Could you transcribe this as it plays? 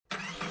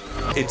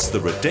It's the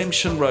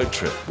Redemption Road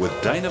Trip with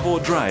Dana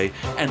Vaudrey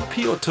and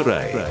Pio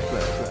Ture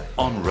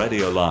on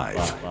Radio Live.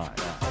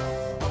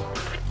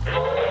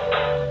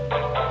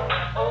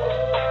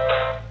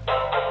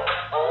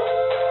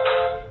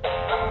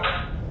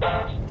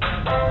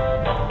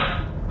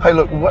 Hey,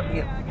 look,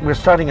 we're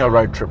starting our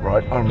road trip,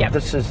 right? Yep.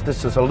 This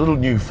is a little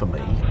new for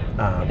me.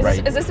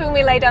 Is this when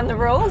we lay down the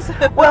rules?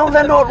 Well,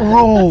 they're not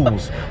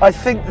rules. I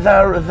think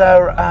they're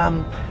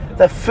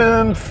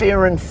firm,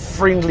 fair, and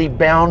friendly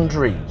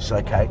boundaries.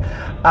 Okay.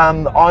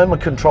 I'm a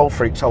control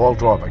freak, so I'll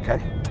drive.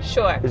 Okay.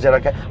 Sure. Is that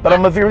okay? But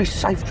I'm a very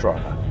safe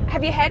driver.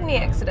 Have you had any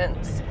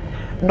accidents?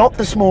 Not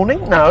this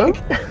morning, no.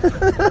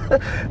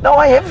 No,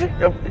 I have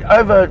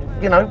over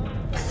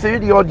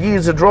 30 odd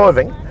years of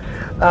driving.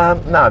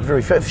 No,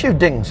 a few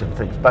dings and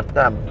things, but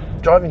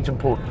driving's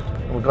important.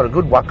 We've got a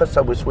good waka,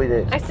 so we're sweet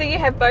as. I see you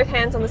have both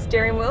hands on the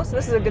steering wheel, so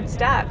this is a good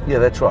start. Yeah,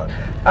 that's right.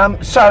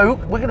 So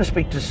we're going to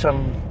speak to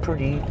some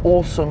pretty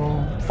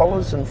awesome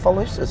followers and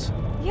followers.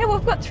 Yeah,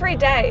 we've got 3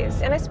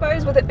 days, and I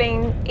suppose with it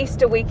being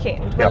Easter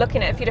weekend, we're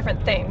looking at a few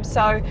different themes.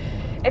 So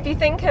if you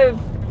think of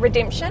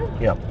redemption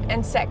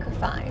and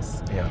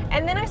sacrifice,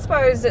 and then I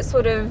suppose it's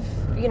sort of,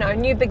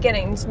 new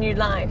beginnings, new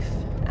life.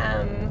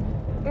 I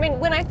mean,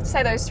 when I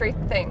say those 3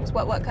 things,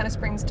 what kind of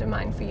springs to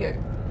mind for you?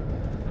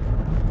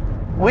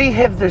 We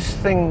have this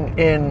thing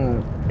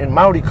in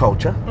Māori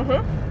culture,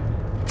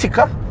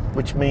 tika,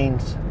 which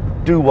means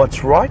do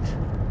what's right,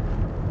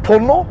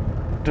 pono,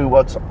 do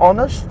what's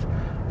honest,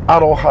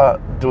 aroha,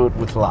 do it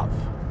with love.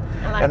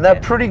 And they're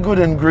pretty good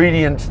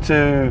ingredients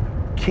to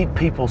keep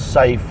people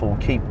safe or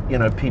keep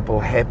people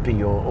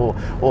happy or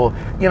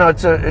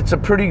it's a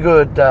pretty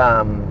good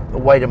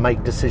way to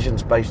make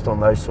decisions based on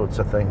those sorts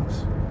of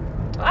things.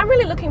 I'm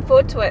really looking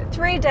forward to it.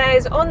 3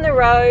 days on the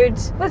road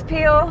with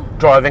Pio.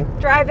 Driving.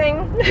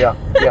 Yeah.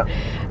 Yeah.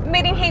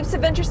 Meeting heaps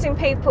of interesting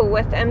people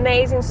with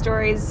amazing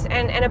stories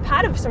and a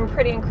part of some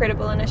pretty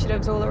incredible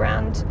initiatives all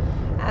around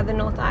the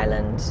North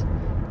Island.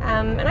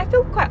 And I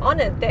feel quite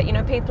honoured that,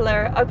 people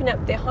are opening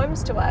up their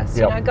homes to us,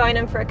 going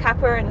in for a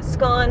cuppa and a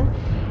scone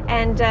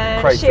and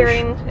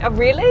sharing... Oh,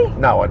 really?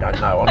 No, I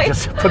don't know. I'm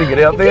just putting it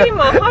out there. Getting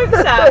my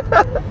hopes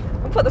up.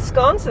 Put the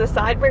scones to the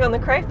side, bring on the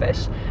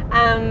crayfish.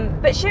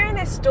 But sharing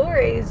their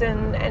stories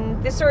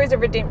and their stories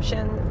of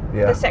redemption,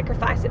 the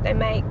sacrifice that they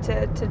make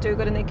to do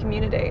good in their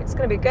community. It's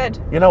going to be good.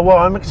 You know why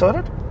I'm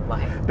excited?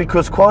 Why?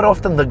 Because quite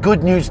often the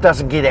good news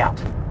doesn't get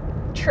out.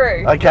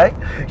 True. Okay?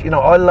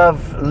 I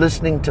love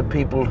listening to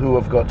people who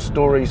have got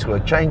stories, who are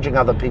changing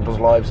other people's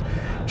lives,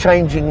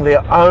 changing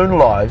their own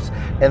lives,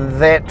 and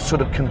that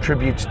sort of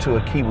contributes to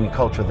a Kiwi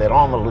culture that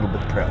I'm a little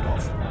bit proud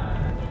of.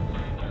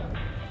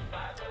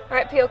 All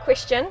right, Pio,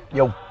 question.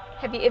 Yo.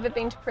 Have you ever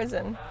been to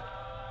prison?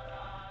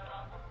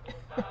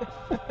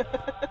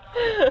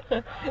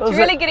 It's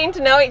really getting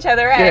to know each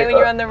other, when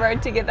you're on the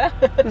road together.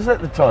 Is that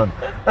the time?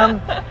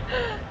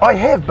 I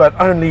have, but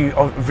only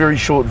on very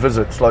short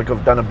visits. Like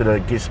I've done a bit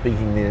of guest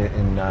speaking there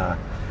in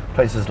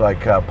places like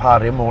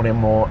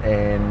Paremoremo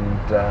and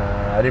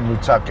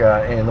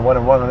Rimutaka and the one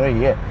in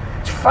Wanganui. Yeah,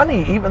 it's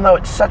funny, even though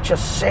it's such a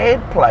sad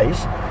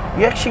place,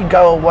 you actually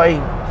go away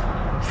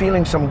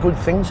feeling some good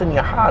things in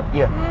your heart.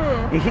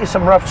 You hear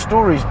some rough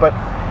stories, but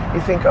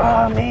you think,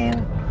 oh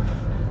man,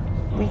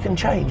 we can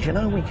change,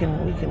 we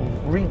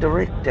can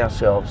redirect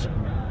ourselves.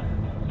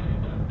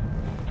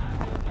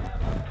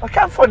 I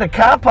can't find a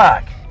car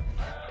park.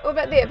 What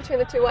about there, between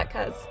the 2 white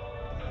cars?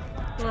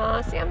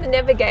 Oh, see, I'm the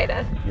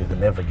navigator. You're the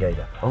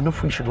navigator. I wonder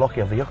if we should lock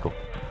our vehicle.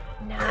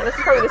 Nah, this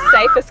is probably the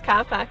safest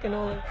car park in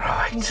all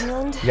of New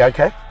Zealand. You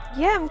okay?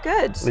 Yeah, I'm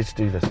good. Let's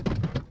do this.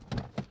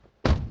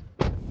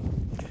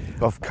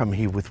 I've come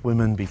here with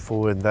women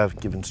before and they've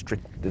given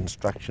strict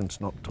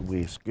instructions not to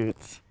wear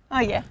skirts. Oh,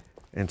 yeah.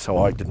 And so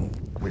I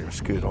didn't wear a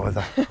skirt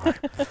either.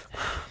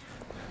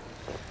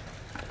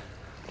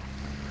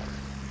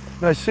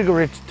 No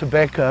cigarettes,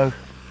 tobacco,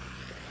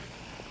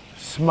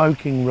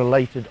 smoking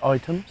related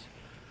items,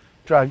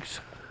 drugs,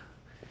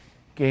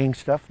 gang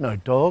stuff, no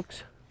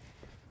dogs,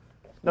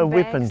 no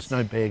weapons,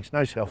 no bags,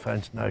 no cell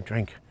phones, no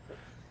drink.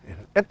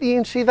 At the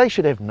NC they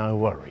should have no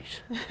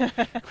worries.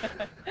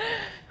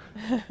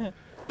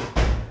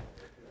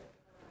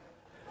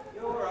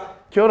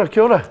 Kia ora,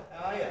 kia ora.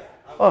 How are you?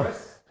 I'm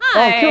Chris.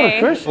 Hi. Oh, kia ora,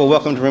 Chris. Well,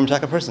 welcome to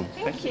Rimutaka Prison.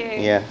 Thank you.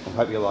 Yeah, I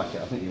hope you like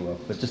it. I think you will.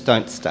 But just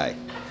don't stay.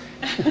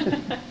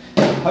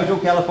 Hotel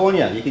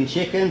California. You can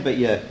check in, but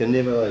you can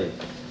never leave.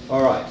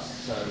 All right,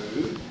 so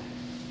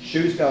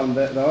shoes go in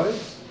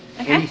those.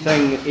 Okay.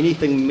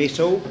 Anything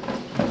metal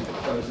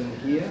goes in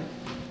here.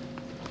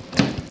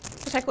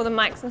 Take all the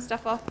mics and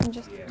stuff off and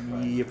just...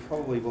 You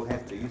probably will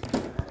have to use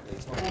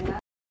them.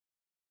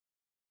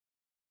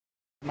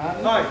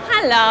 Martin.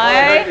 Hello.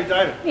 Hi,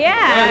 David.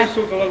 Yeah. Let's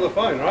talk along the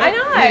phone, right? I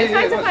know. It's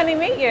nice to finally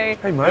meet you.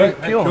 Hey mate,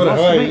 Kia ora.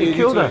 nice to meet you.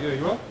 Kia ora.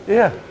 You well?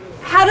 Yeah.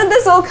 How did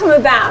this all come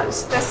about?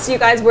 This you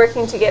guys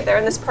working together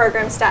and this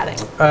program starting?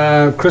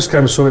 Chris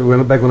came and saw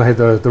me back when I had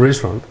the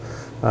restaurant.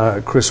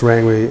 Chris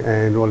rang me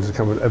and wanted to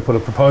come and put a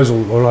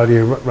proposal or an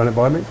idea and run it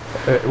by me.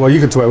 Well,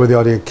 you can talk about where the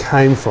idea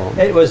came from.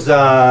 It was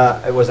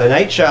an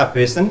HR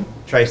person,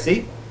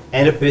 Tracy,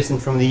 and a person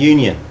from the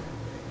union.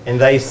 and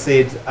they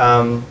said,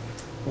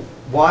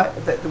 why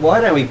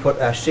don't we put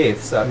our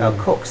chefs, our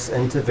cooks,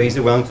 into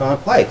Visa Wellington on a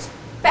plate?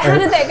 But how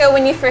did that go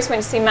when you first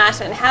went to see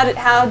Martin?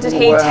 How did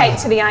he take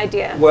to the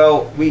idea?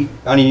 Well, we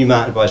only knew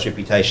Martin by his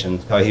reputation.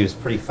 So he was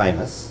pretty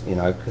famous,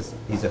 because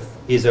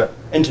he's a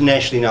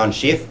internationally known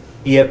chef.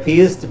 He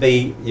appears to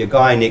be your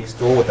guy next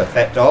door with a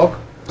fat dog,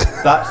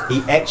 but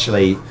he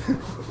actually,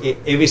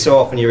 every so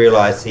often you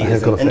realise he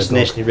is an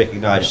internationally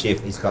recognised chef.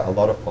 He's got a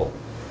lot of pull.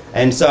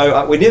 And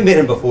so we'd never met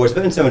him before. It's a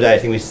bit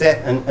intimidating. We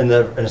sat in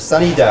a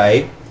sunny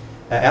day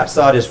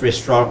outside his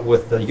restaurant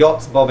with the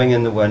yachts bobbing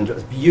in the wind. It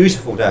was a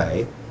beautiful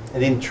day.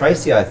 And then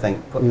Tracy, I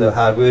think, put the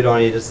hard word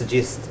on you to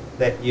suggest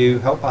that you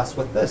help us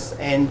with this.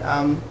 And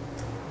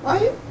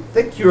I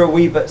think you're a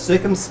wee bit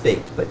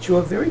circumspect, but you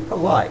were very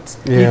polite.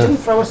 Yeah. You didn't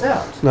throw us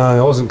out. No,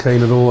 I wasn't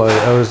keen at all.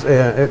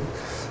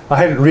 I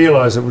hadn't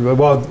realised it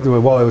while they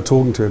were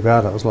talking to me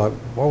about it. I was like,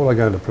 why would I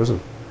go into prison?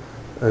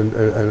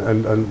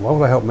 And why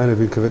would I help men who've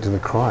been convicted of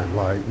a crime?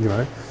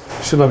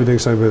 Shouldn't I be doing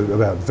something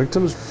about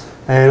victims?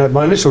 And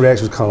my initial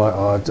reaction was kind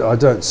of like, I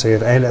don't see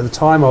it. And at the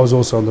time, I was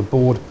also on the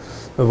board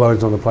of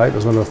Wellington on the Plate. I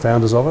was one of the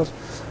founders of it.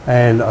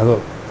 And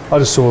I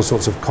just saw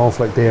sorts of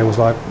conflict there and was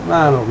like,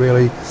 no, not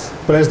really.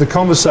 But as the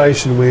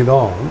conversation went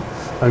on,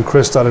 and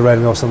Chris started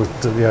rattling off some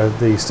of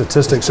the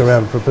statistics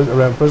around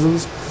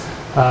prisons,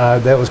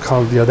 that was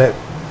kind of,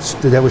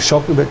 that was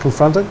shocking, a bit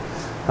confronting.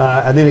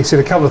 And then he said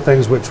a couple of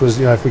things, which was,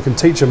 if we can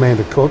teach a man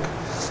to cook,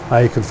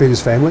 he can feed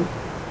his family.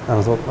 And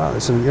I thought, wow,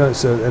 it's an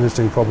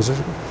interesting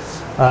proposition.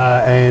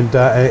 And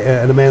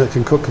a man that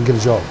can cook can get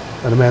a job.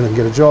 And a man that can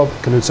get a job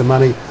can earn some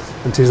money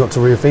and tends not to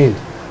reoffend.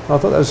 I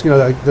thought that was,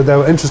 they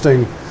were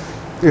interesting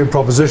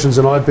propositions,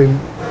 and at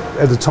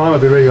the time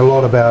I'd been reading a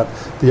lot about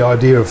the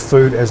idea of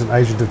food as an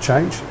agent of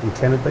change, and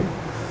can it be?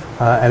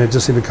 And it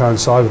just seemed to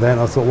coincide with that,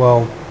 and I thought,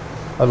 well,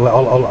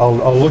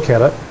 I'll look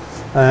at it.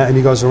 And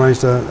you guys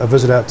arranged a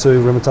visit out to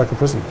Rimutaka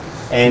prison.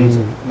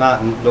 And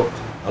Martin looked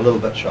a little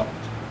bit shocked,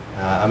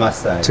 I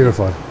must say.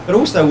 Terrified. But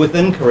also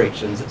within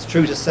corrections, it's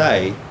true to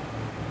say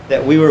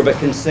that we were a bit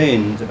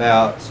concerned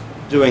about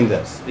doing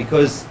this,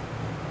 because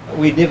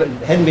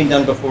hadn't been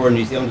done before in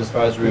New Zealand, as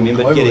far as we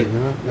remember,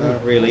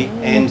 really.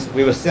 And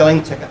we were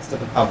selling tickets to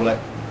the public,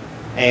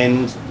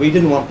 and we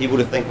didn't want people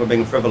to think we're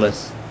being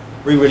frivolous.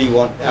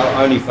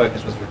 Our only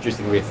focus was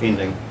reducing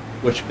reoffending,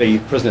 which would be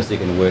prisoners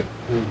seeking work,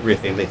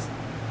 reoffend less.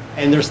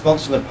 And the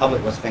response from the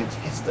public was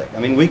fantastic. I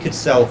mean, we could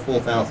sell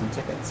 4,000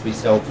 tickets. We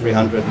sell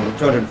 300 and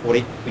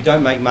 240. We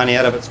don't make money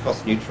out of it. It's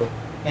cost neutral.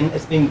 And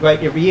it's been great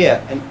every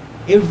year. And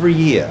every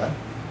year,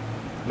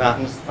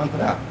 Martin's thumped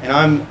it up. And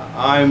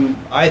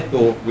I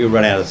thought we would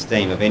run out of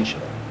steam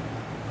eventually.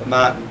 But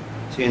Martin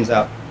turns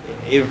up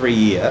every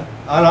year.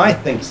 And I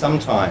think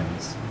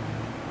sometimes,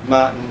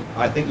 Martin,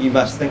 I think you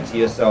must think to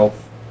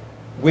yourself,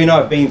 when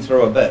I've been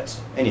through a bit,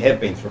 and you have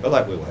been through a bit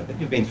like we were, but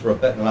you've been through a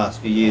bit in the last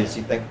few years,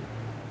 you think,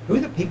 who are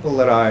the people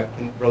that I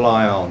can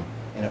rely on?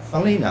 And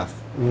funnily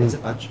enough, it's a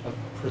bunch of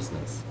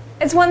prisoners.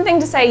 It's one thing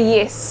to say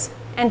yes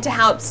and to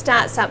help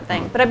start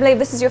something, but I believe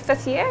this is your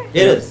 5th year?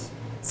 It is.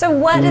 So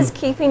what is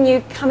keeping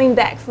you coming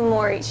back for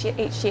more each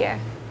year?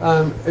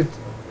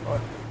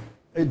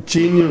 It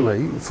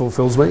genuinely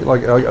fulfills me.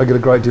 Like I get a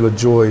great deal of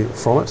joy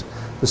from it.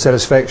 The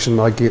satisfaction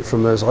I get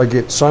from this, I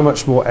get so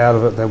much more out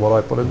of it than what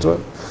I put into it.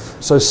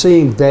 So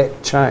seeing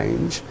that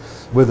change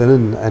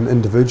within an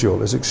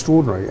individual is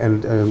extraordinary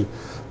and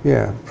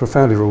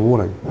profoundly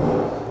rewarding.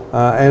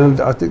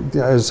 And I think,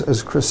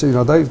 as Chris said,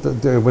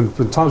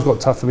 when times got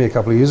tough for me a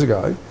couple of years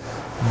ago,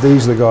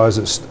 these are the guys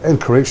and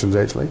corrections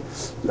actually,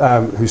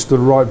 who stood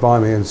right by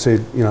me and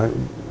said,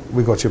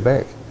 we got your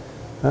back,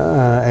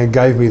 and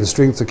gave me the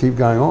strength to keep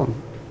going on.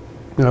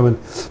 When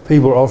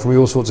people are offering me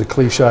all sorts of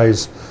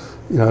cliches,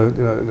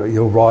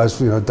 you'll rise,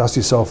 dust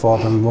yourself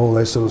off and all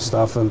that sort of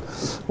stuff and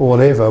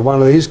whatever.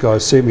 One of these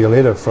guys sent me a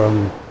letter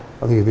from,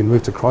 I think he'd been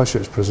moved to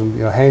Christchurch prison,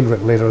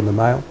 handwritten letter in the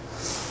mail.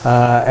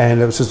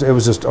 And I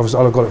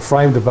got it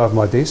framed above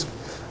my desk,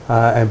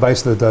 and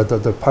basically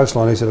the post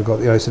line he said,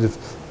 he said,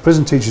 if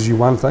prison teaches you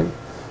one thing,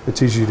 it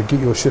teaches you to get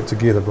your shit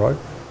together, bro.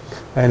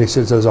 And he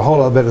said, so there's a whole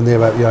lot of bit in there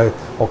about,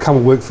 I'll come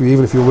and work for you,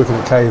 even if you're working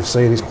at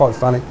KFC, and he's quite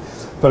funny.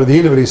 But at the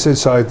end of it, he said,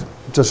 so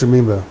just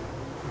remember,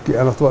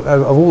 and I thought,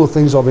 of all the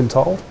things I've been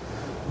told,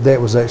 that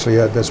was actually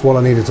that's what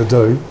I needed to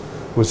do,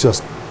 was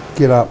just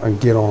get up and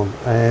get on,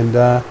 and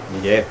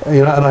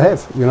and I have,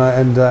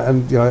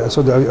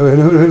 so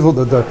who thought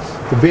that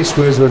the best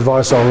words of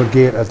advice I would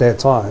get at that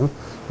time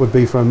would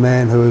be from a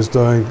man who was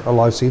doing a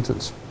life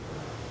sentence,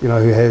 who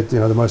had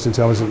the most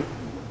intelligent,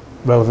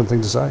 relevant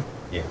thing to say.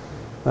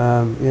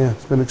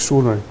 It's been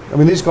extraordinary. I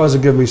mean, these guys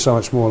have given me so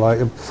much more. Like,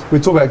 we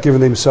talk about giving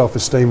them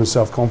self-esteem and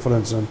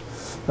self-confidence, and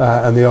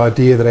the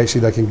idea that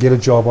actually they can get a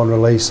job on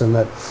release, and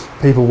that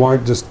people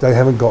they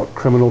haven't got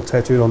criminal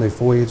tattooed on their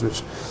foreheads,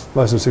 which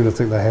most of them seem to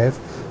think they have.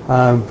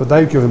 But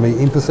they've given me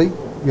empathy,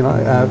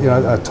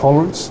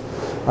 tolerance.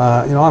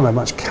 I'm a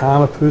much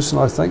calmer person,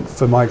 I think,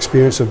 for my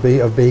experience of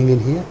being in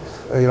here.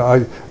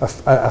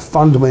 A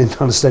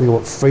fundamental understanding of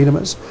what freedom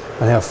is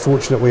and how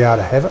fortunate we are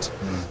to have it.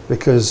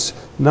 Because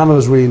none of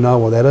us really know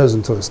what that is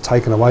until it's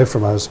taken away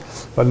from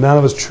us, but none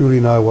of us truly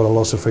know what a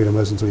loss of freedom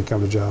is until you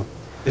come to jail.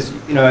 Because,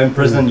 in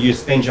prison you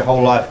spend your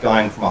whole life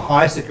going from a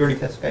high security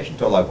classification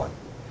to a low one.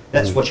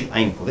 That's what you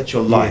aim for, that's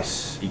your life.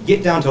 Yes. If you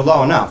get down to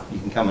low enough, you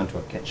can come into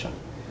a kitchen.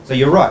 So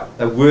you're right,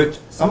 they worked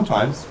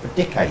sometimes for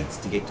decades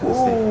to get to this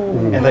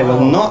level, and they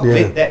will not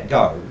let that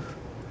go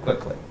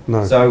quickly.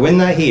 No. So when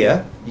they're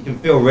here, you can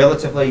feel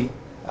relatively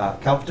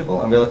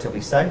comfortable and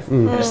relatively safe,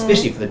 and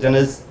especially for the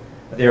dinners.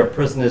 There are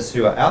prisoners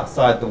who are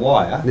outside the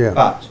wire,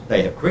 but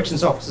they have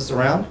corrections officers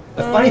around.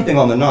 The funny thing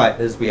on the night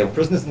is we have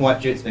prisoners in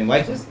white shirts being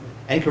waiters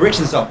and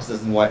corrections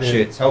officers in white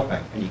shirts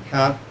helping, and you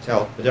can't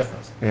tell the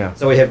difference. Yeah.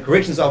 So we have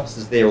corrections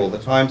officers there all the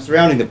time,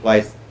 surrounding the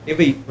place.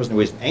 Every prisoner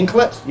wears an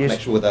anklet, make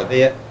sure they're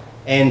there,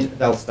 and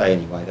they'll stay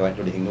anyway, they won't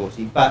do anything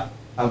naughty. But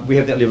we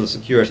have that level of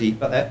security,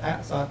 but they're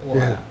outside the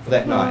wire for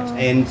that night,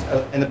 and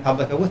the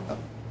public are with them.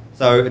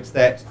 So it's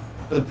that,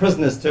 for the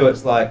prisoners too,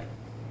 it's like,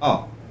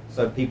 oh,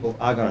 so people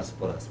are going to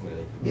support us when we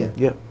leave.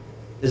 Yeah.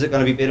 Is it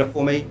going to be better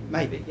for me?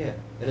 Maybe, yeah,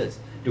 it is.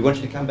 Do we want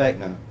you to come back?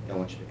 No, we don't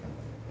want you to come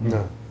back.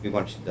 No. We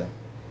want you to,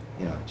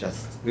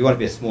 we want to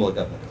be a smaller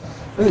government.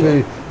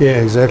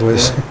 Yeah, exactly.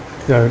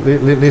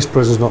 Less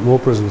prisons, not more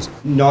prisons.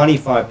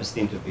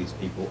 95% of these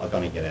people are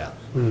going to get out.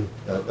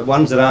 The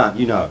ones that aren't,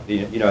 you know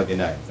their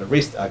names. The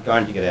rest are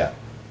going to get out.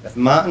 If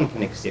Martin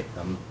can accept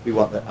them, we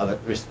want the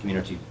rest of the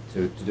community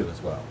to do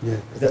as well.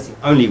 Because that's the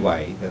only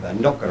way that they're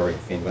not going to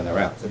reoffend when they're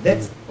out. So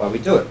that's why we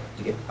do it,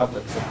 to get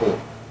public support.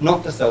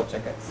 Not to sell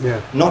tickets,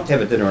 not to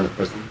have a dinner in a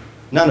prison,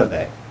 none of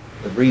that.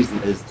 The reason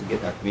is to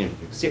get our community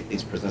to accept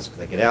these prisoners because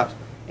they get out,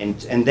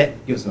 and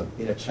that gives them a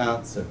better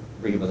chance of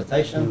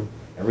rehabilitation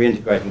and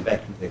reintegrating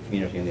back into their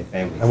community and their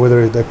families. And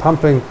whether they're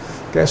pumping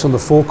gas on the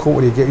forecourt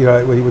when you get,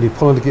 when you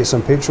pull in to get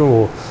some petrol,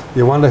 or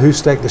you wonder who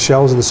stacked the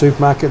shelves in the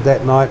supermarket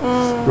that night,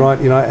 right?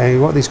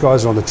 And what these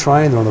guys are on the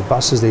train, they're on the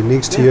buses, they're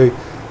next to you,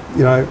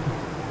 they're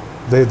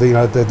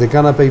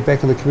going to be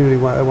back in the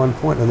community at one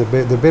point, and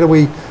the better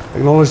we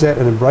acknowledge that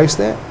and embrace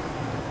that,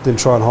 than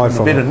try and hide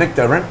from it. Better Nick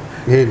though, right?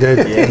 Yeah,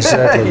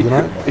 exactly.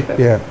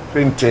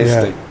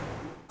 Fantastic. Yeah.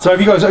 So have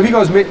you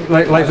guys met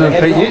later than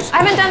Pete yet?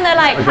 I haven't done the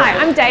hi,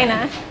 I'm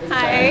Dana.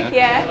 Hi,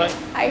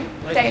 Hi,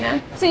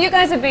 Dana. So you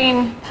guys have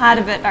been part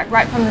of it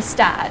right from the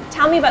start.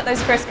 Tell me about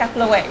those first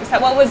couple of weeks.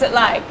 What was it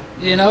like?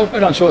 I've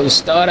been unsure at the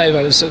start,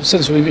 but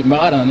since we met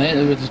Martin,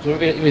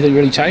 everything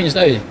really changed,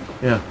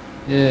 Yeah.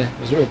 Yeah, it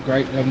was real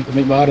great to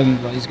meet Martin.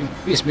 He's the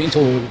best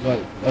mentor.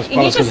 Are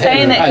you just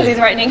saying that because he's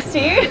right next to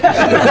you?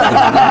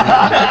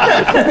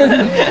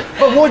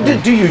 But what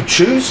do you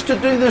choose to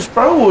do this,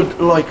 bro? Or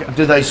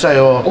do they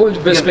say,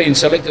 We've just been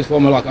selected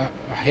from a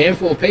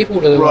handful of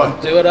people to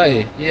do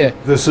it, Yeah.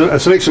 There's a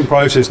selection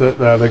process that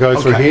they go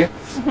through here,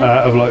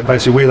 of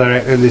basically where they're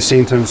at in their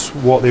sentence,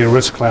 what their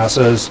risk class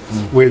is,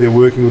 where they're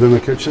working within the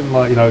kitchen.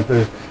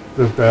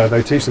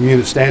 They teach them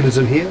unit standards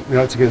in here,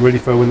 to get ready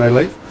for when they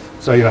leave.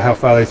 So how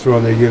far they're through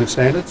on their unit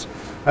standards.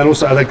 And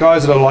also, are there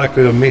guys that are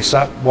likely to mess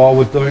up while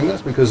we're doing this?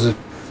 Because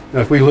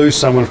if we lose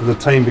someone from the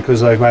team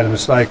because they've made a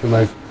mistake and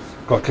they've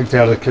got kicked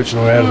out of the kitchen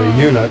or out of their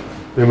unit,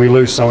 then we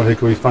lose someone who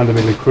could be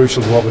fundamentally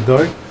crucial to what we're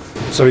doing.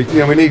 So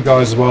we need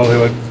guys as well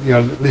who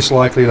are less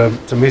likely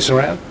to mess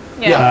around.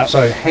 Yeah.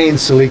 So hand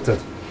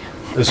selected.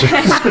 To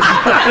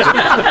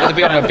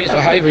be on our best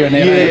behaviour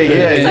now.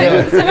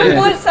 So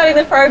before starting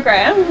the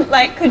program,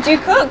 could you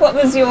cook? What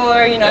was your,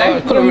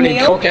 I couldn't really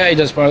meal? cook,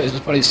 just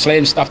probably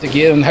slam stuff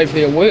together and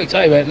hopefully it worked,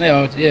 But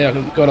now,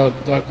 I've got a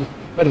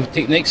bit of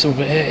techniques of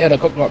how to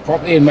cook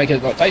properly and make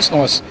it taste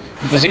nice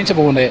and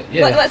presentable and that.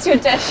 Yeah. What's your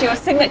dish? Your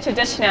signature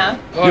dish now?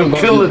 You'll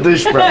kill the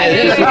dish, bro.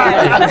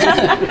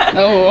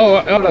 No,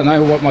 I don't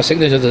know what my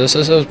signature dish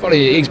is. It was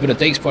probably eggs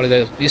Benedict's probably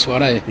the best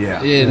one,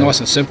 Yeah, nice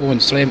and simple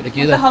and slam it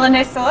together. The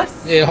hollandaise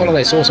sauce? Yeah,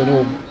 hollandaise sauce and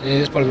all. Yeah,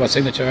 it's probably my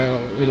signature. I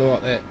really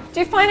like that. Do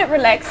you find it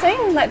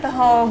relaxing, the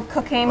whole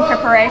cooking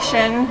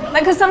preparation?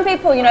 Because some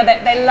people,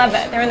 they love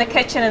it. They're in the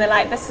kitchen and they're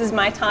like, this is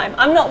my time.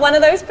 I'm not one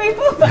of those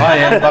people. I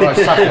am, but I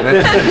suck at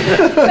it.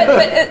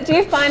 but do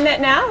you find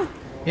that now?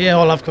 Yeah,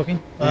 I love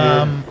cooking.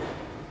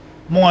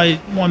 My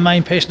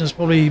main passion is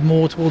probably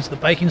more towards the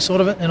baking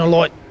side of it, and I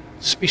like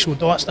special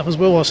diet stuff as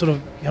well. I sort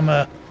of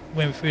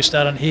when we first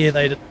started here,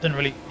 they didn't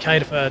really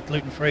cater for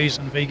gluten-frees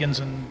and vegans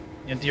and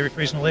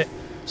dairy-frees and all that.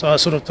 So I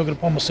sort of took it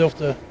upon myself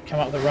to come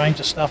up with a range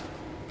of stuff,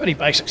 pretty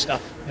basic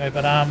stuff,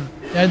 But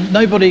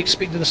nobody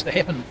expected this to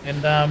happen.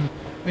 And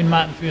when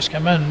Martin first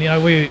came in,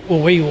 we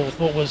all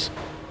thought was,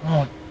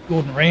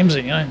 Gordon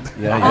Ramsay,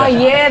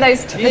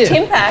 those the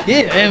temper.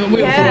 Yeah, and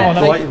we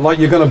thought, like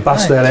you're going to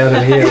bust that out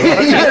in here.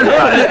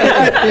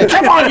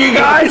 Come on, you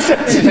guys!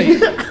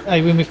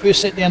 Hey, when we first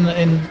sat down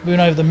and we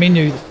went over the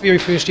menu, the very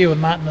first year with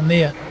Martin in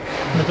there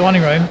in the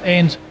dining room,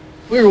 and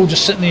we were all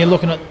just sitting there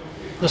looking at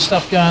the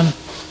stuff going,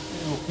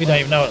 we don't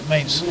even know what it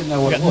means. We've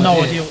got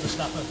no idea what the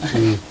stuff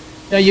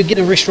is. You get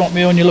a restaurant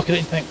meal and you look at it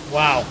and think,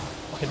 wow,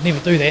 I could never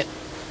do that.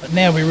 But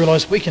now we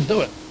realise we can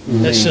do it.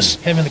 It's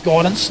just having the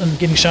guidance and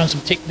getting shown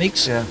some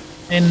techniques,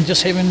 and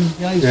just having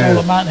someone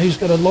like Martin who's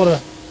got a lot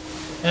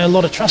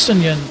of trust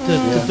in you and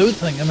to do the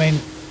thing. I mean,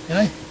 you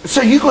know.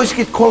 So you guys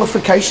get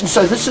qualifications.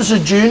 So this is a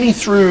journey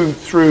through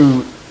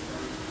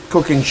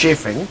cooking,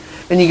 chefing,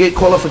 and you get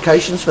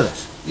qualifications for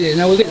this. Yeah,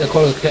 no, we get the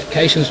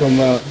qualifications from,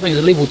 I think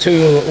it's level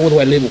 2 all the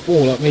way to level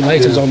 4. Like me,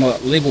 Nathan's on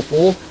level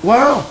 4.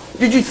 Wow.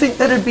 Did you think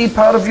that'd be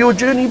part of your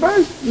journey,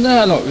 bro?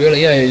 No, not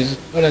really, yeah.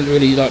 I don't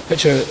really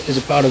picture it as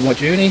a part of my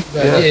journey.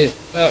 But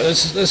well,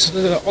 it's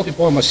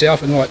occupying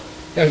myself and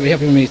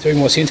helping me through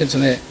my sentence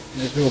and that.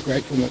 And it's real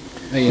great for me.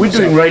 We're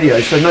doing radio,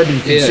 so nobody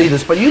can see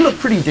this, but you look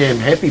pretty damn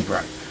happy, bro.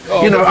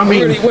 Oh, I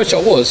really wish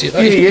I was. You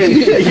know?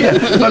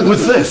 Yeah. But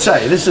with this,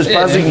 this is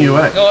buzzing you,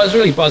 eh? Oh, it's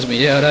really buzzed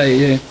me, yeah.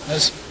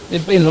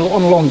 It's been a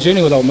long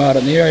journey with old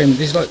Martin there, and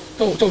he's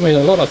taught me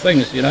a lot of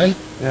things, you know.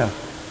 Yeah.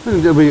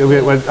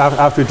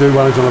 After we do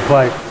One on the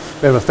Plate,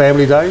 we have a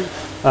family day,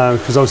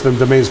 because obviously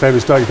the men's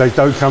families they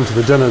don't come to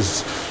the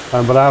dinners,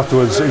 but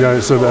afterwards,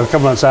 sort of a couple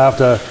of months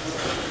after,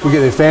 we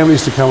get their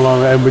families to come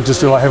along, and we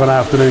just have an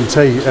afternoon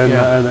tea in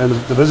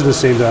the visitor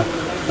centre,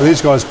 and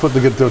these guys put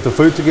the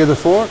food together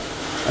for it.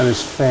 And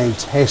it's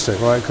fantastic,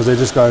 right? Because they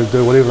just go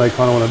do whatever they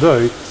kind of want to do,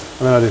 and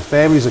they know their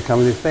families are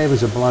coming. Their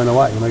families are blown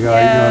away, and they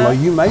go,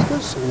 you made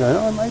this? And you go,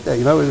 no, I made that.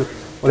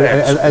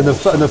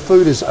 And the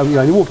food is,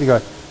 you walk and you go,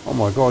 oh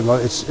my God,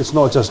 it's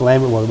not just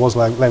Lamington. Well, it was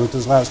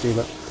Lamington's last year,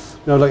 but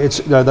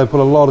they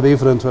put a lot of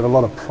effort into it, a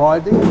lot of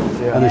pride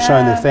there, and they're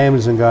showing their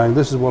families and going,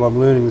 this is what I'm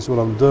learning, this is what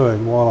I'm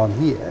doing while I'm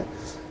here.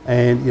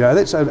 And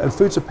and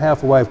food's a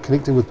powerful way of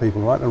connecting with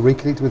people, right? And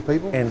reconnecting with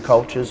people and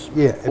cultures.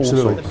 Yeah,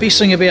 absolutely. The best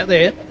thing about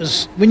that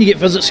is when you get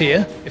visits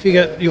here, if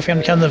your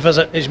family come to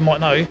visit, as you might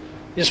know, you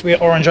just wear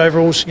orange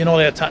overalls. You're not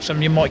allowed to touch them.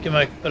 You might give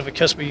them a bit of a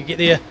kiss, but you get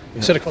there,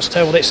 sit across the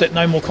table. That's it.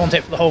 No more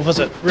contact for the whole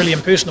visit. Really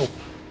impersonal.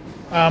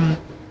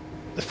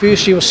 The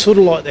first year was sort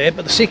of like that,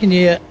 but the second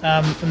year,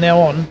 from now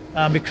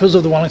on, because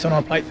of the Wellington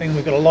on a Plate thing,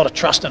 we've got a lot of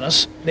trust in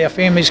us. Our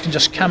families can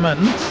just come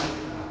in.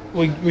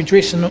 We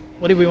dress in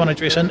whatever we want to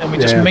dress in, and we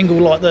just mingle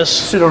like this,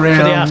 sit around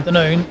for the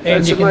afternoon,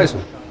 and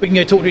we can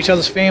go talk to each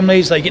other's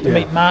families. They get to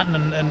meet Martin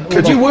and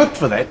kids. You worked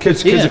for that.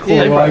 Kids are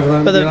crawling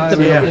over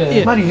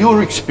them. Matty,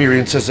 your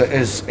experience as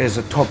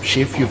a top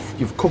chef,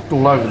 you've cooked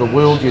all over the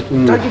world.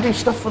 Don't you do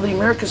stuff for the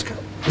America's Cup?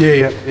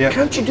 Yeah.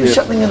 Can't you do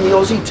something in the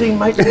Aussie team,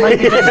 mate?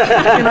 Maybe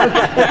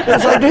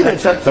because they do that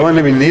stuff. They won't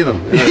let me near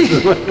them.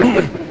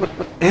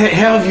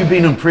 How have you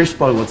been impressed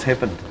by what's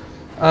happened?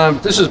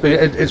 This has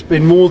been, it's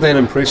been more than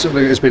impressive.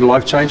 It's been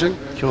life-changing.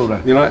 Sure.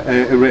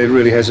 It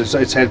really has.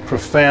 It's had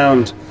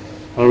profound,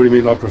 I really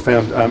mean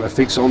profound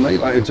effects on me,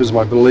 in terms of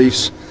my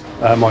beliefs,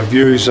 my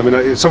views. I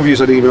mean, some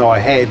views I didn't even know I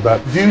had,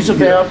 but views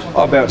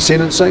about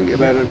sentencing,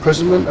 about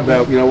imprisonment,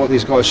 about what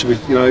these guys should be,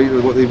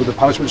 what the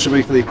punishment should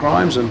be for their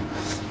crimes. And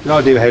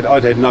I'd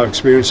had no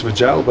experience of a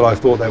jail, but I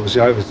thought that was,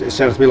 it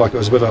sounded to me like it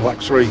was a bit of a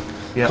luxury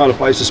kind of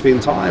place to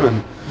spend time.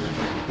 And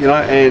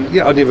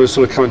I'd never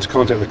sort of come into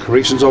contact with a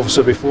corrections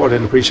officer before. I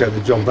didn't appreciate the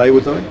job they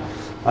were doing,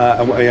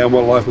 and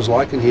what life was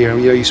like in here.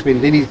 And you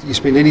spend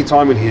any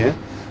time in here,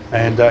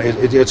 and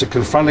it's a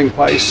confronting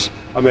place.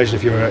 I imagine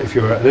if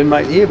you're an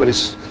inmate here, but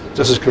it's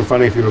just as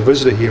confronting if you're a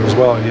visitor here as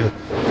well. And you're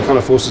kind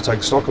of forced to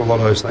take stock of a lot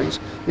of those things.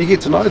 You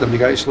get to know them. You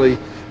go, actually,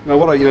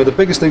 the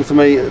biggest thing for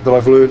me that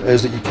I've learned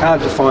is that you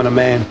can't define a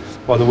man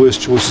by the worst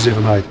choices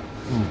ever made.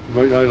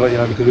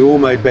 Because we all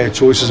made bad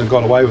choices and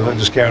got away with it and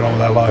just carried on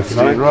with our life,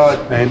 Right.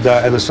 And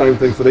the same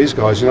thing for these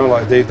guys,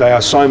 they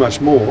are so much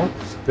more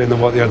than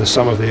what the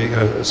sum of the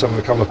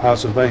couple of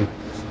parts have been,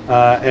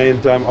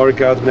 and I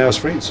regard them now as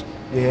friends,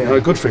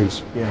 good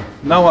friends. Yeah.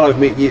 No one I've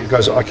met yet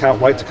goes, I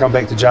can't wait to come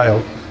back to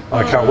jail.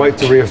 I can't wait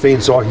to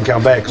re-offend so I can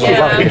come back.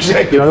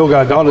 Exactly.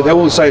 They're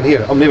all saying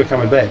here, I'm never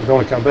coming back. I don't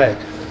want to come back.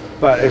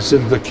 But it's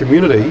in the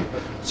community,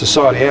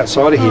 society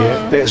outside of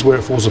here, that's where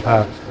it falls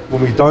apart.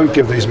 When we don't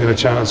give these men a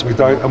chance, we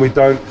don't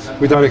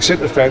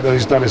accept the fact that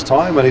he's done his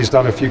time and he's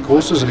done a few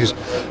courses and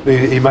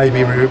he may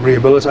be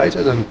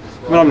rehabilitated. And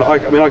I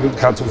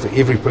can't talk for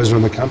every prisoner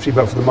in the country,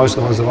 but for the most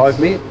of the ones that I've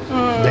met,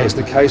 that's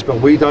the case.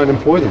 But we don't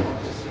employ them.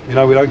 We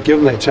don't give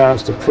them that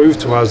chance to prove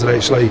to us that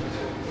actually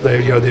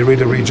they're ready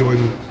to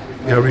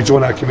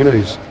rejoin our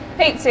communities.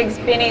 Pete says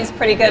Benny's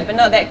pretty good, but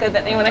not that good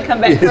that they want to come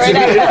back for it.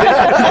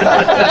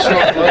 That's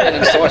right,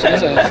 exciting,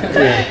 isn't it?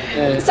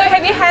 Yeah. So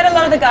have you had a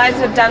lot of the guys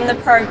that have done the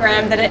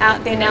program that are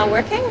out there now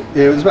working?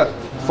 Yeah, it was about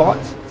 4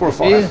 or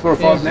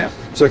 5 now.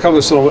 So a couple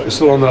are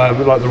still on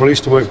the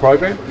release to work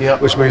program,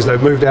 which means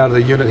they've moved out of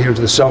the unit here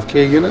into the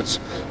self-care units.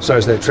 So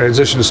it's that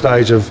transition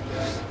stage of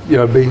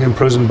being in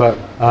prison, but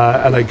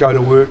and they go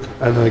to work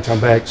and then they come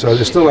back. So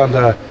they're still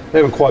they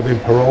haven't quite been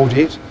paroled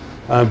yet,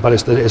 but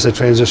it's the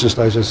transition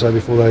stage, I'd say,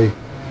 before they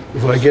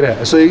get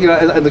out. So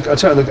and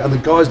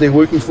the guys they're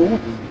working for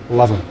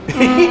love them.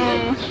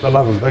 They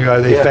love them. They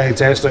go, they're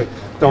fantastic.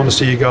 Don't want to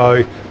see you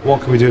go. What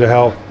can we do to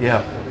help?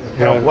 Yeah.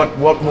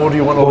 What more do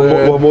you want to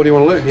learn? What more do you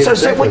want to learn? Yeah, so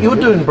is that what you're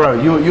doing,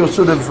 bro? You're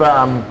sort of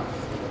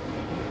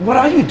what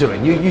are you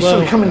doing? You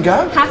sort of come and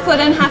go? Half foot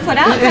in, half foot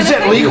out. Is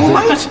that legal,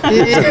 mate?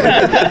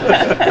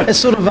 It's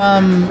sort of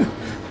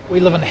we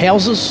live in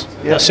houses,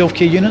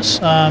 self-care units.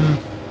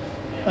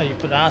 You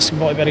put an ask, you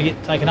might be able to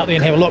get taken up there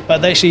and have a look, but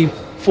they're actually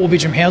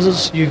 4-bedroom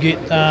houses. You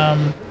get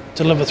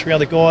to live with 3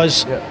 other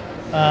guys.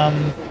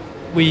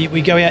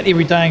 we go out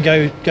every day and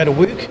go to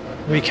work.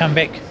 We come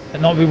back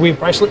at night. We wear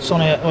bracelets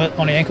on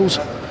our ankles.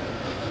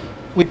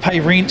 We pay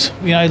rent.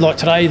 Like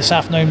today, this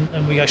afternoon,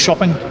 and we go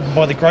shopping,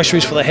 buy the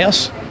groceries for the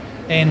house,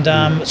 and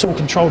it's all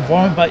controlled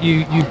environment. But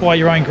you buy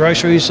your own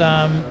groceries.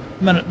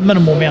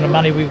 Minimal amount of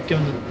money. We've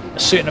given a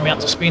certain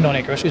amount to spend on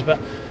our groceries, but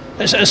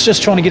it's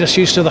just trying to get us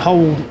used to the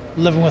whole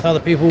living with other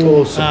people,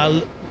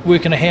 awesome.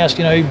 Work in a house,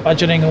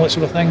 budgeting and all that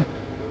sort of thing.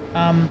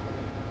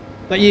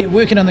 But yeah,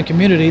 working in the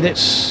community,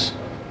 that's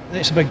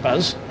a big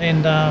buzz,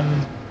 and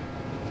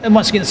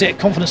once again, it's that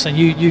confidence thing.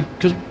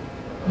 Because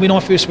when I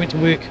first went to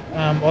work,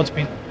 I'd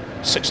spent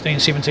 16,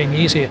 17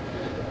 years here,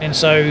 and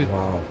so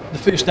the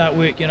first day at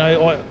work,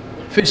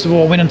 first of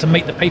all, I went in to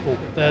meet the people.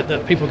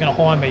 The people were going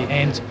to hire me,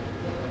 and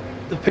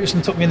the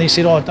person took me and they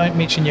said, don't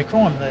mention your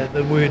crime.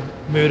 The word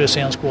murder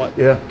sounds quite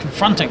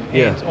confronting.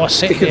 And I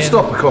sat there. You can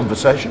stop a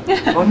conversation.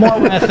 My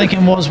way of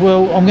thinking was,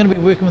 well, I'm going to be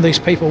working with these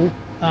people.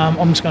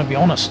 I'm just going to be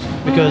honest,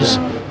 because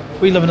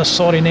we live in a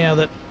society now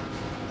that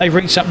they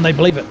read something, they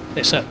believe it.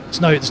 That's it.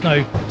 There's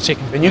no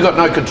second. And you've got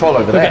no control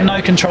over that. We've got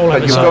no control over it.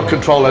 But you've got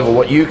control over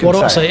what you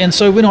can say. And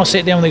so when I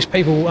sat down with these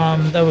people,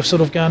 they were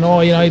sort of going,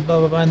 blah,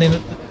 blah, blah. And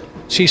then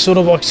she sort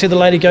of, like, said the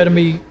lady go to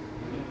me,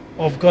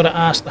 I've got to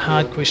ask the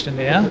hard question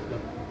now.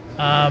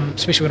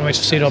 Especially when I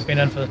said I've been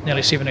in for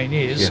nearly 17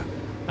 years.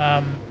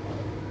 Yeah.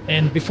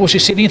 And before she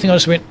said anything, I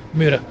just went,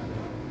 murder.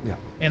 Yeah.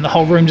 And the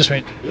whole room just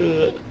went, ugh.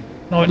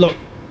 And I went, look,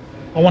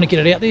 I want to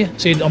get it out there.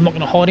 Said, I'm not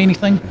going to hide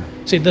anything.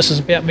 Yeah. Said, this is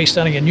about me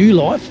starting a new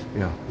life.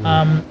 Yeah.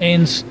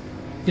 And,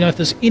 if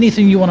there's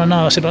anything you want to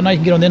know, I said, I know you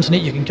can get on the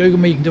internet, you can Google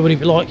me, you can do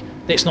whatever you like.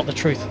 That's not the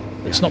truth.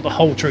 It's not the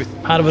whole truth.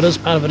 Part of it is,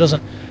 part of it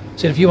isn't. I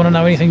said, if you want to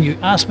know anything, you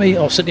ask me,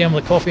 I'll sit down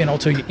with a coffee and I'll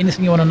tell you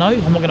anything you want to know.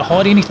 I'm not going to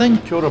hide anything.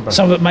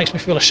 Some of it makes me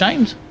feel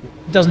ashamed.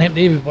 It doesn't happen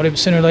to everybody, but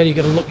sooner or later you've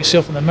got to look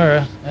yourself in the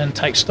mirror and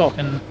take stock.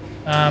 And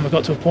I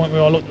got to a point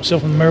where I looked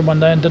myself in the mirror one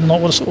day and didn't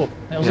like what I saw.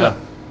 That was it.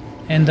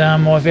 And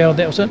I vowed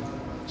that was it.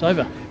 It's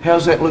over.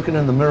 How's that looking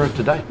in the mirror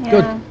today? Yeah.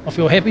 Good. I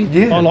feel happy.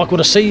 Yeah. I like what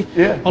I see.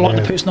 Yeah. I like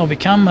the person I've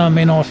become.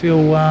 I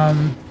feel, I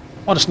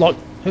just like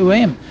who I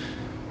am.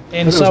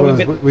 And so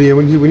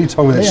when you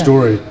told me that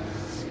story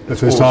the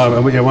first time,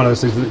 and one of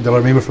those things that I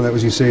remember from that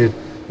was you said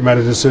you made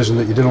a decision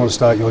that you didn't want to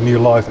start your new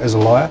life as a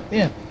liar.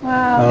 Yeah.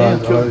 Wow.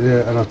 And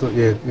I thought,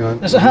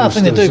 it's a hard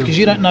thing to do because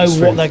you don't know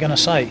what they're going to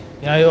say.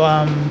 There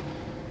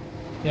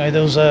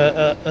was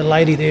a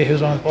lady there who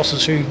was one of the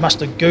bosses who must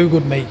have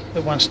Googled me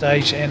at one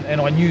stage,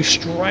 and I knew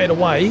straight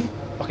away.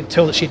 I could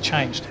tell that she'd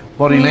changed.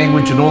 Body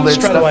language and all that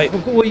straight stuff. Away.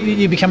 Well,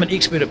 you become an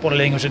expert at body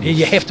language, and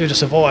you have to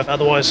survive.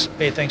 Otherwise,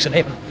 bad things can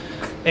happen.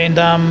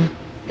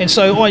 And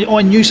so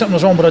I knew something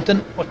was wrong, but I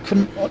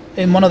couldn't.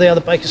 And one of the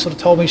other bakers sort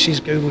of told me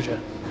she's Googled you,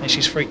 and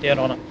she's freaked out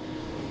on it.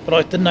 But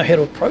I didn't know how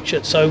to approach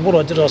it. So what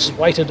I did, I just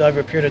waited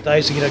over a period of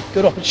days to get a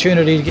good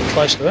opportunity to get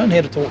close to her and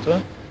how to talk to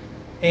her.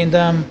 And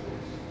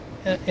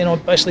I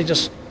basically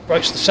just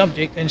broached the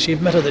subject, and she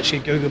admitted that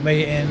she'd Googled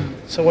me. And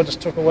so I just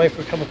took her away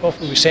for a cup of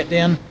coffee. We sat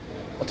down.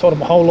 I told her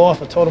my whole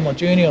life. I told her my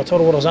journey. I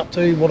told her what I was up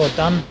to, what I'd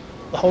done,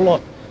 the whole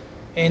lot.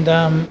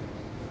 And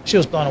she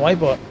was blown away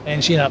by it.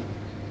 And she ended up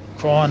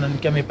crying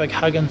and gave me a big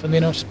hug. And from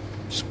then I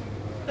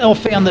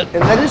found that...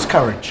 And that is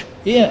courage.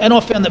 Yeah, and I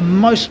found that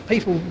most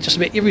people, just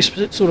about every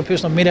sort of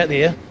person I've met out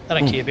there, they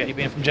don't care about you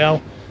being from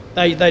jail.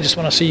 They just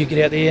want to see you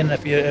get out there, and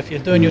if you're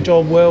doing your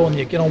job well and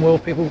you get on well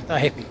with people, they're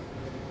happy.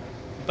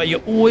 But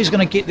you're always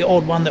going to get the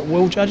odd one that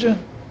will judge you.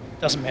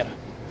 Doesn't matter.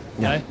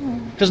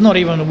 Because not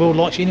even the world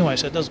likes you anyway,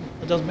 so it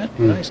doesn't matter.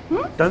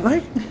 Don't they?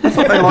 I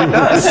thought they liked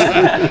us.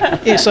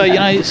 Yeah, so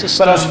it's just...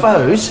 But I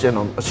suppose, and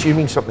I'm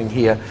assuming something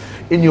here,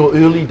 in your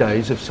early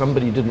days, if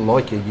somebody didn't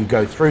like you, you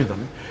go through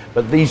them.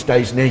 But these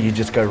days now, you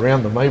just go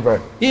around them,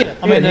 bro? Yeah,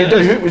 I mean, you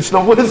do. It's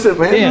not worth it,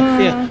 man.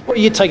 Yeah. Well,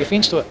 you take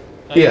offence to it.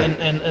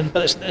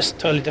 But it's a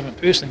totally different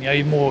person.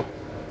 You're more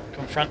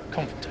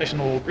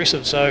confrontational or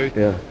aggressive. So,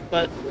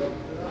 but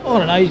I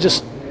don't know.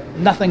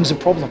 Nothing's a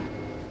problem.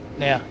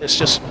 Now it's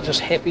just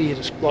happy. You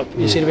just like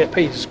you said about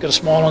Pete, he's got a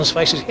smile on his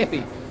face. He's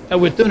happy.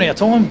 We're doing our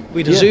time.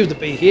 We deserve to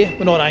be here.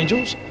 We're not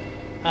angels.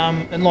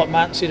 And like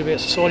Martin said about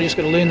society, just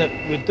got to learn that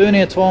we're doing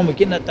our time. We're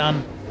getting it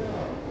done.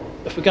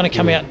 If we're going to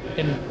come out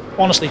and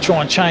honestly try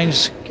and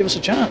change, give us a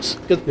chance.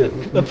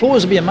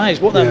 Employers will be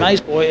amazed. What they're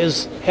amazed by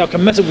is how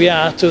committed we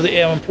are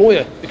to our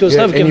employer, because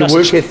they've given us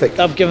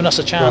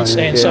a chance,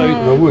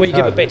 so we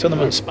give it back to them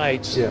in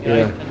spades.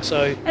 And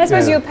I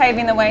suppose you're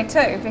paving the way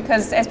too,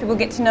 because as people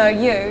get to know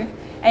you,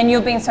 and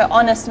you're being so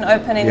honest and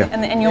open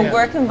in your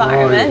work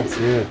environment,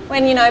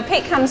 when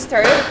Pete comes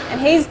through and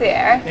he's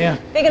there,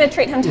 they're going to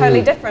treat him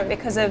totally different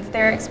because of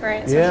their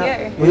experience with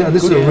you. Well,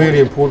 this is a really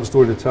important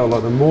story to tell.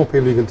 Like, the more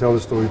people you can tell the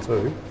story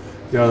to,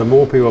 the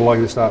more people are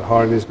likely to start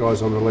hiring these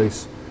guys on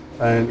release.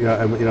 And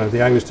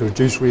the aim is to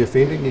reduce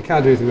reoffending. You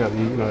can't do anything about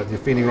the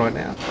offending right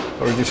now,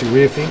 but reducing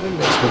reoffending.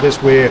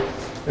 That's where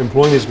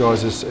employing these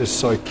guys is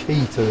so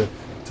key to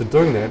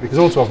doing that, because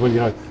all too often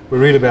we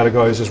read about a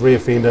guy who's just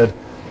reoffended.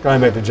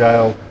 going back to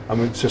jail. I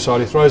mean,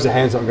 society throws their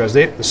hands up and goes,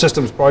 there, the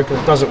system's broken,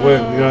 it doesn't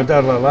work, you know,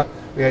 da da da.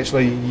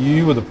 Actually,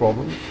 you were the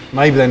problem.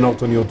 Maybe they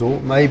knocked on your door,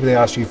 maybe they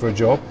asked you for a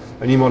job,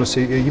 and you might have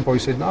said, you probably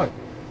said no.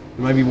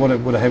 Maybe what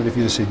would have happened if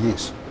you'd have said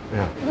yes.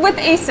 Yeah. With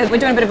Easter, we're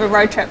doing a bit of a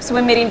road trip, so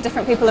we're meeting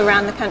different people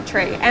around the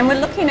country, and we're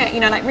looking at, you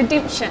know, like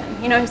redemption,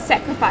 you know,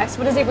 sacrifice.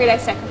 What does everyday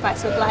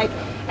sacrifice look like?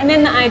 And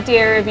then the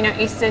idea of, you know,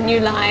 Easter, new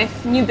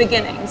life, new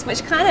beginnings,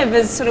 which kind of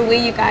is sort of where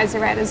you guys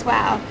are at as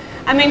well.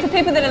 I mean, for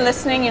people that are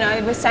listening, you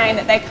know, we're saying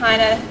that they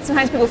kind of,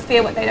 sometimes people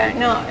fear what they don't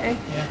know.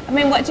 Yeah. I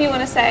mean, what do you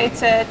want to say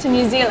to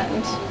New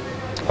Zealand?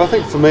 I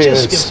think for me,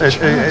 it's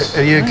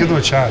give them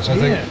a chance. I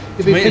think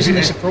you'd be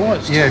pleasantly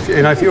surprised. Yeah,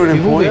 if you're an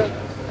employer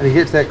and you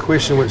get to that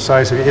question which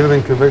says, have you ever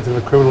been convicted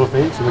of a criminal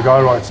offence? And the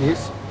guy writes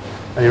yes,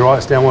 and he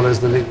writes down what is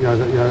the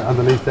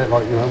underneath that,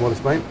 like, you know, what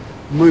it's been.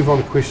 Move on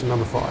to question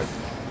number 5.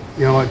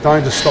 You know, like,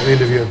 don't just stop the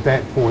interview at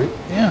that point.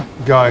 Yeah.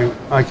 Go,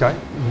 okay,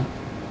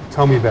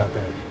 tell me about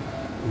that,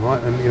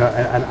 right? And you know,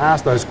 and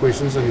ask those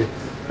questions, and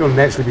you'll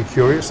naturally be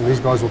curious, and these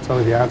guys will tell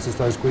you the answers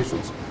to those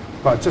questions.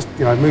 But just,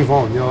 you know, move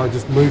on. You know,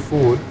 just move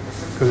forward,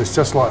 because it's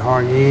just like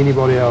hiring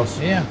anybody else.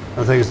 Yeah. And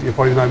the thing is, you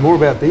probably know more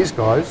about these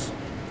guys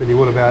than you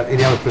would about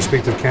any other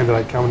prospective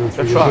candidate coming in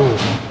through your door.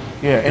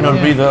 Yeah, and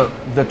it'll be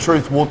the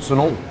truth, warts and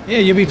all. Yeah,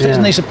 you'll be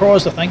pleasantly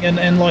surprised, I think,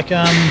 and like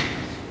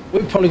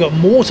we've probably got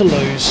more to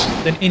lose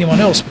than anyone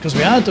else because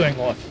we are doing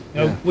life.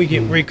 You know, we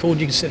get recalled.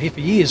 You can sit here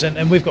for years,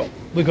 and we've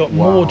got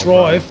more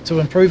drive to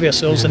improve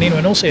ourselves than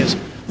anyone else has.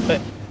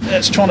 But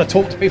it's trying to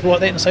talk to people like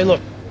that and say,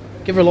 look,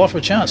 give her life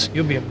a chance.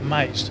 You'll be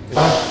amazed.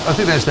 I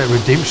think that's that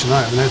redemption,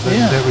 right? I mean,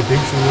 that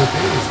redemption of their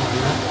parents.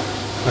 You know?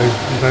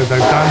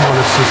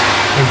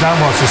 They've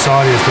done what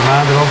society has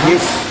demanded of them.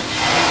 Yes.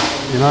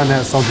 You know, now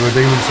it's time to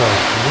redeem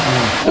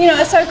themselves. You know,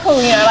 it's so cool,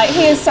 you know, like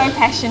he is so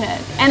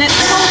passionate. And it's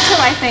cool too,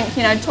 I think,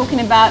 you know, talking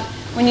about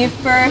when you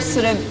first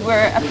sort of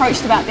were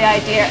approached about the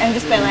idea and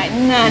just being like,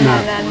 nah.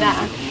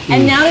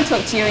 And now to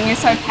talk to you and you're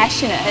so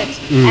passionate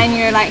and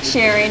you're like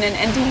sharing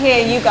and to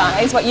hear you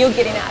guys, what you're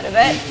getting out of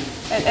it,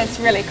 it's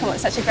really cool.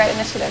 It's such a great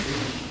initiative.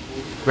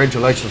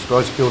 Congratulations,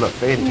 guys. Killed it.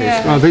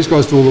 Fantastic. Yeah. These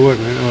guys do all the work,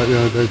 man. Like, you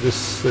know, they're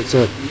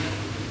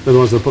the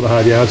ones that put the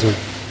hard yards in.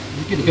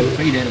 You get a good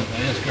feed out of it,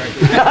 that's great.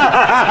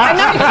 I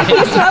know,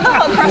 you still have the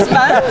hot cross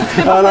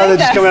buns. Oh no, they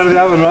just come out of the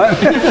oven, right?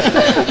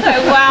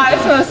 Oh, wow, it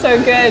smells so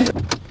good.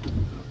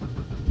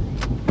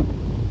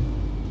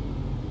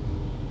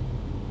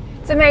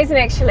 It's amazing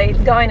actually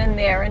going in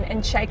there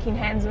and shaking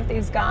hands with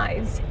these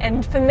guys.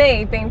 And for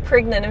me, being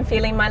pregnant and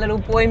feeling my little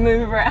boy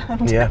move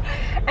around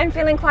and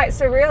feeling quite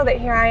surreal that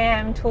here I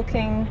am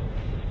talking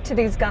to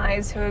these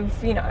guys who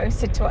have, you know,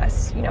 said to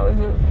us, you know,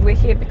 we're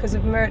here because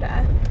of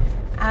murder.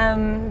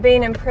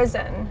 Being in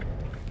prison,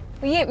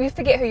 well, yeah, you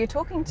forget who you're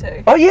talking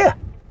to. Oh yeah.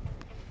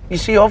 You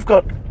see, I've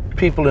got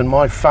people in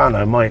my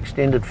whānau, my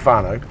extended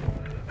whānau,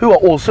 who are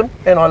awesome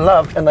and I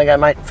love, and they go,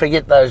 mate,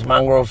 forget those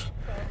mongrels.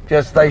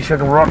 Just they should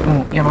rot,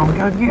 and you know,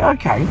 I go, yeah,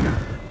 okay.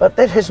 But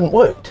that hasn't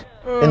worked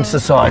in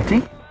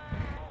society.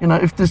 You know,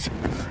 if this,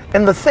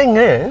 and the thing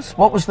is,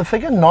 what was the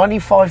figure?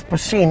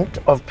 95%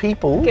 of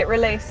people get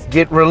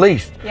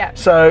released. Yeah.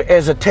 So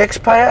as a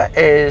taxpayer,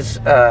 as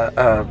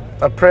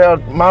a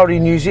proud Māori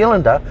New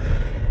Zealander,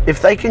 if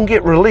they can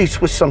get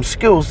released with some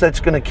skills, that's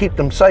going to keep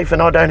them safe,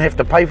 and I don't have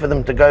to pay for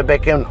them to go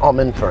back in. I'm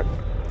in for it.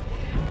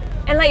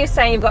 And like you're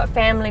saying, you've got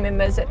family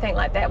members that think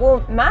like that.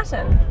 Well,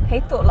 Martin,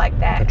 he thought like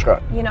that. That's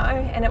right. You know,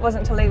 and it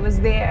wasn't until he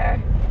was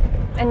there,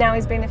 and now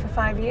he's been there for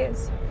 5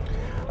 years.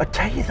 I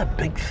tell you the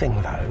big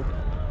thing though.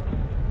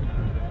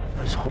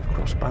 Those hot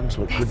cross buns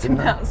look good, didn't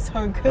they? It smells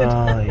so good.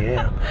 Oh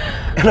yeah.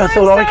 And I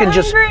thought I can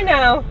just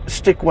now.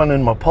 stick one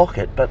in my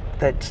pocket, but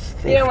that's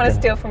theft. You don't want to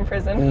steal from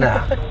prison.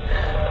 Nah.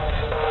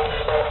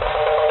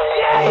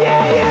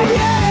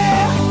 Yeah.